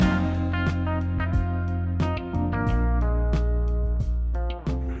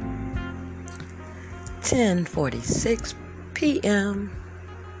10:46 p.m.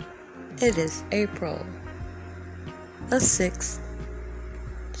 It is April the 6th.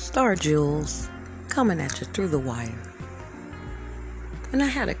 Star Jewels coming at you through the wire. And I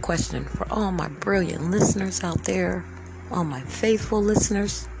had a question for all my brilliant listeners out there, all my faithful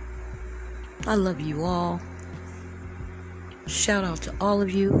listeners. I love you all. Shout out to all of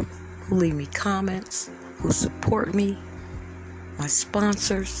you who leave me comments, who support me, my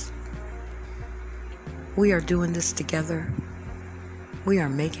sponsors. We are doing this together. We are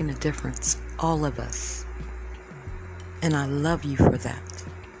making a difference, all of us. And I love you for that.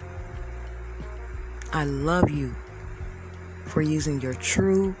 I love you for using your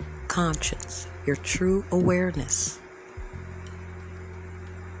true conscience, your true awareness,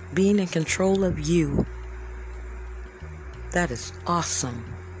 being in control of you. That is awesome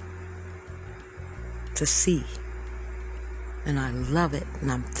to see. And I love it, and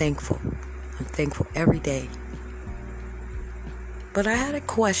I'm thankful. I'm thankful every day. But I had a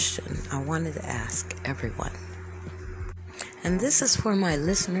question I wanted to ask everyone. And this is for my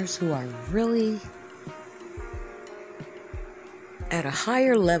listeners who are really at a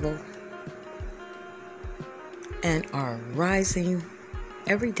higher level and are rising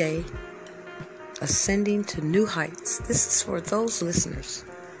every day, ascending to new heights. This is for those listeners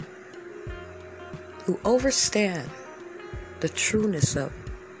who understand the trueness of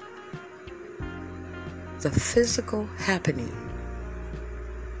the physical happening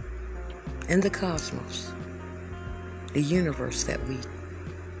in the cosmos, the universe that we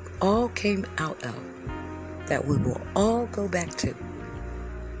all came out of, that we will all go back to.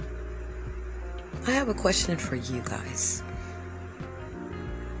 I have a question for you guys.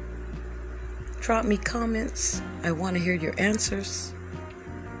 Drop me comments. I want to hear your answers.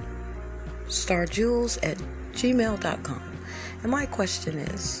 starjewels@gmail.com. And my question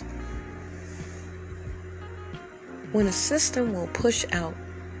is, when a system will push out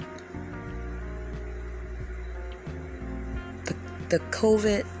the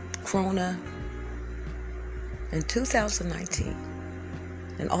COVID, Corona, in 2019,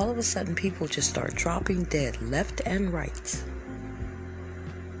 and all of a sudden people just start dropping dead left and right,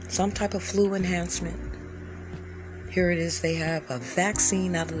 some type of flu enhancement. Here it is, they have a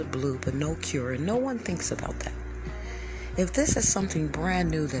vaccine out of the blue, but no cure, and no one thinks about that. If this is something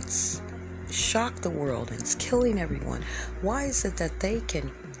brand new that's shocked the world and it's killing everyone, why is it that they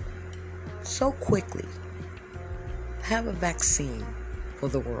can so quickly have a vaccine for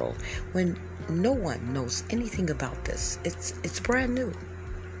the world when no one knows anything about this? It's brand new.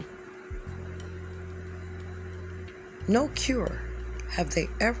 No cure have they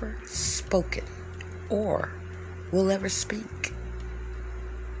ever spoken or will ever speak.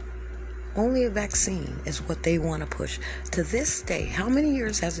 Only a vaccine is what they want to push. To this day, how many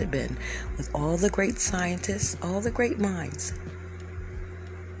years has it been with all the great scientists, all the great minds?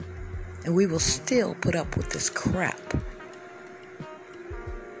 And we will still put up with this crap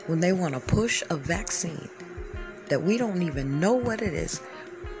when they want to push a vaccine that we don't even know what it is.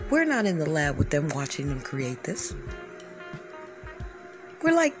 We're not in the lab with them watching them create this.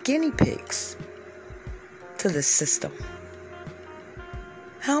 We're like guinea pigs to this system.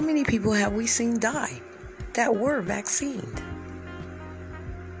 How many people have we seen die that were vaccinated?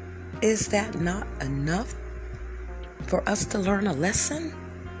 Is that not enough for us to learn a lesson?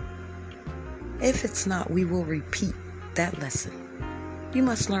 If it's not, we will repeat that lesson. You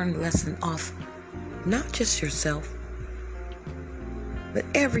must learn the lesson off not just yourself, but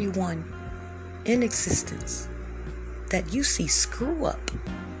everyone in existence that you see screw up.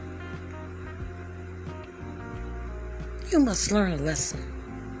 You must learn a lesson.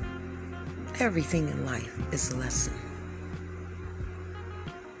 Everything in life is a lesson.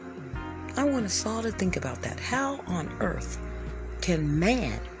 I want us all to think about that. How on earth can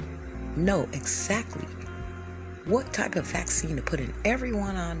man know exactly what type of vaccine to put in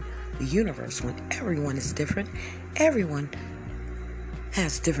everyone on the universe when everyone is different? Everyone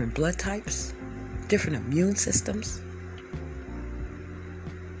has different blood types, different immune systems,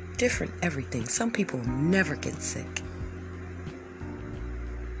 different everything. Some people never get sick.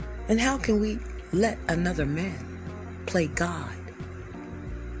 And how can we let another man play God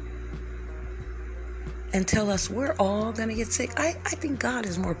and tell us we're all going to get sick? I think God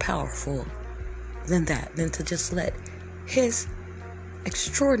is more powerful than that, than to just let his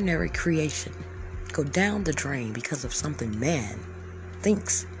extraordinary creation go down the drain because of something man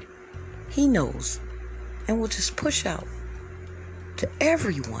thinks he knows and will just push out to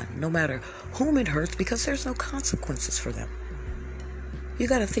everyone, no matter whom it hurts, because there's no consequences for them. You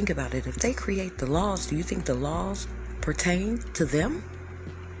got to think about it. If they create the laws, do you think the laws pertain to them?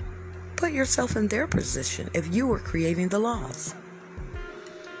 Put yourself in their position if you were creating the laws.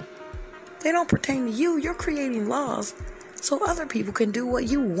 They don't pertain to you. You're creating laws so other people can do what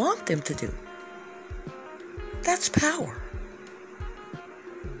you want them to do. That's power.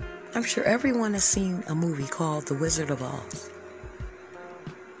 I'm sure everyone has seen a movie called The Wizard of Oz.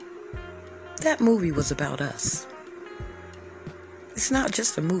 That movie was about us. It's not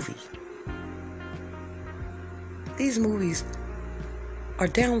just a movie. These movies are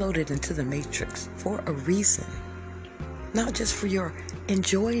downloaded into the Matrix for a reason. Not just for your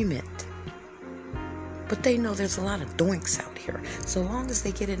enjoyment. But they know there's a lot of doinks out here. So long as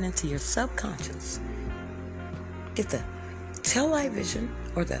they get it into your subconscious, get the television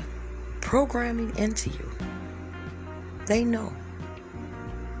or the programming into you, they know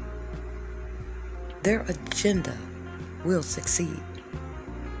their agenda will succeed,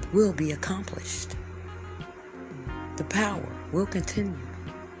 will be accomplished. The power will continue.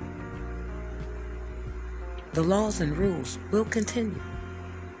 The laws and rules will continue.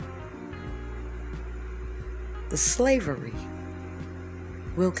 The slavery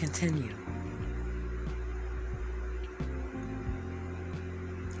will continue.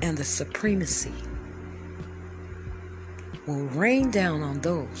 And the supremacy will rain down on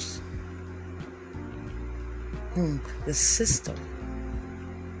those whom the system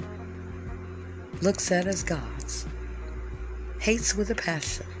looks at as gods, hates with a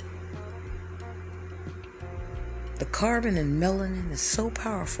passion. The carbon and melanin is so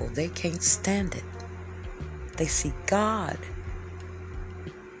powerful they can't stand it. They see God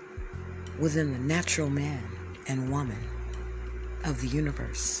within the natural man and woman of the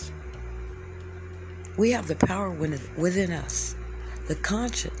universe. We have the power within us. The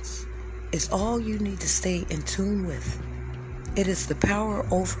conscience is all you need to stay in tune with. It is the power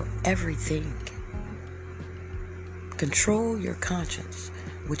over everything. Control your conscience,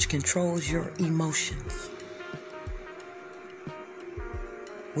 which controls your emotions,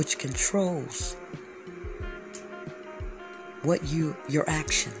 which controls what your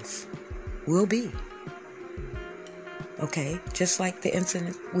actions will be. Okay, just like the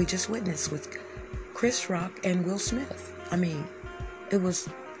incident we just witnessed with Chris Rock and Will Smith. I mean, it was,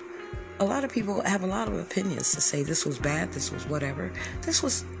 a lot of people have a lot of opinions to say this was bad, this was whatever. This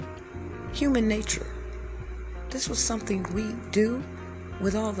was human nature. This was something we do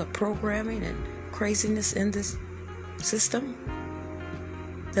with all the programming and craziness in this system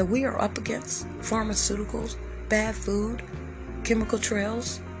that we are up against. Pharmaceuticals, bad food, chemical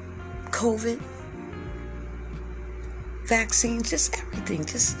trails, COVID, vaccines, just everything,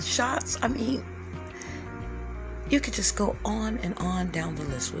 just shots. I mean, you could just go on and on down the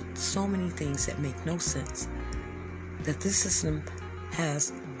list with so many things that make no sense, that this system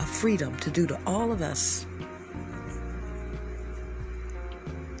has a freedom to do to all of us,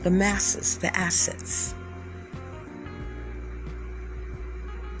 the masses, the assets.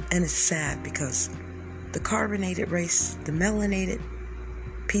 And it's sad because the carbonated race, the melanated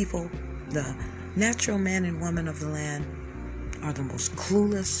people, the natural man and woman of the land are the most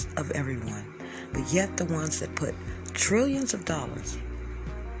clueless of everyone. But yet the ones that put trillions of dollars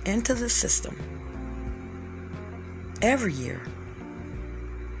into the system every year,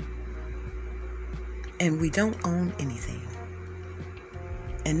 and we don't own anything.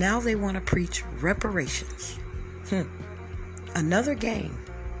 And now they want to preach reparations. Another game.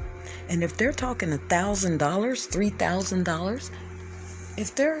 And if they're talking $1,000, $3,000,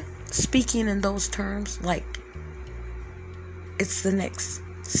 if they're speaking in those terms, like it's the next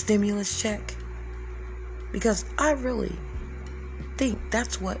stimulus check, because I really think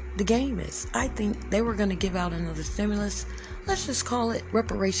that's what the game is. I think they were going to give out another stimulus. Let's just call it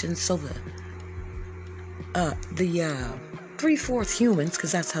reparations, so the 3/4 humans,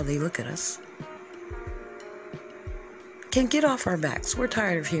 because that's how they look at us, can get off our backs. We're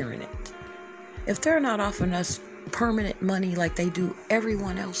tired of hearing it. If they're not offering us permanent money like they do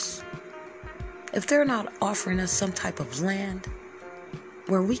everyone else, if they're not offering us some type of land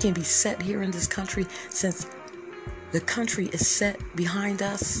where we can be set here in this country, since the country is set behind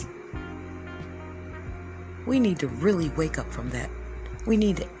us, we need to really wake up from that. We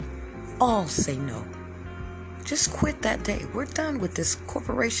need to all say no. Just quit that day. We're done with this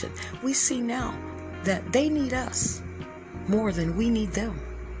corporation. We see now that they need us more than we need them.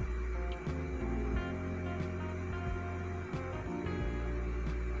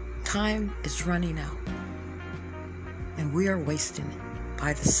 Time is running out, and we are wasting it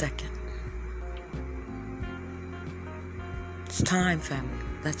by the second. It's time, family.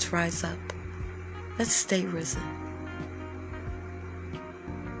 Let's rise up. Let's stay risen.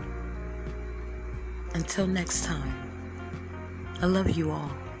 Until next time, I love you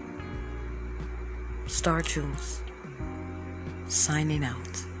all. Star Jewels, signing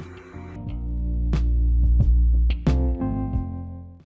out.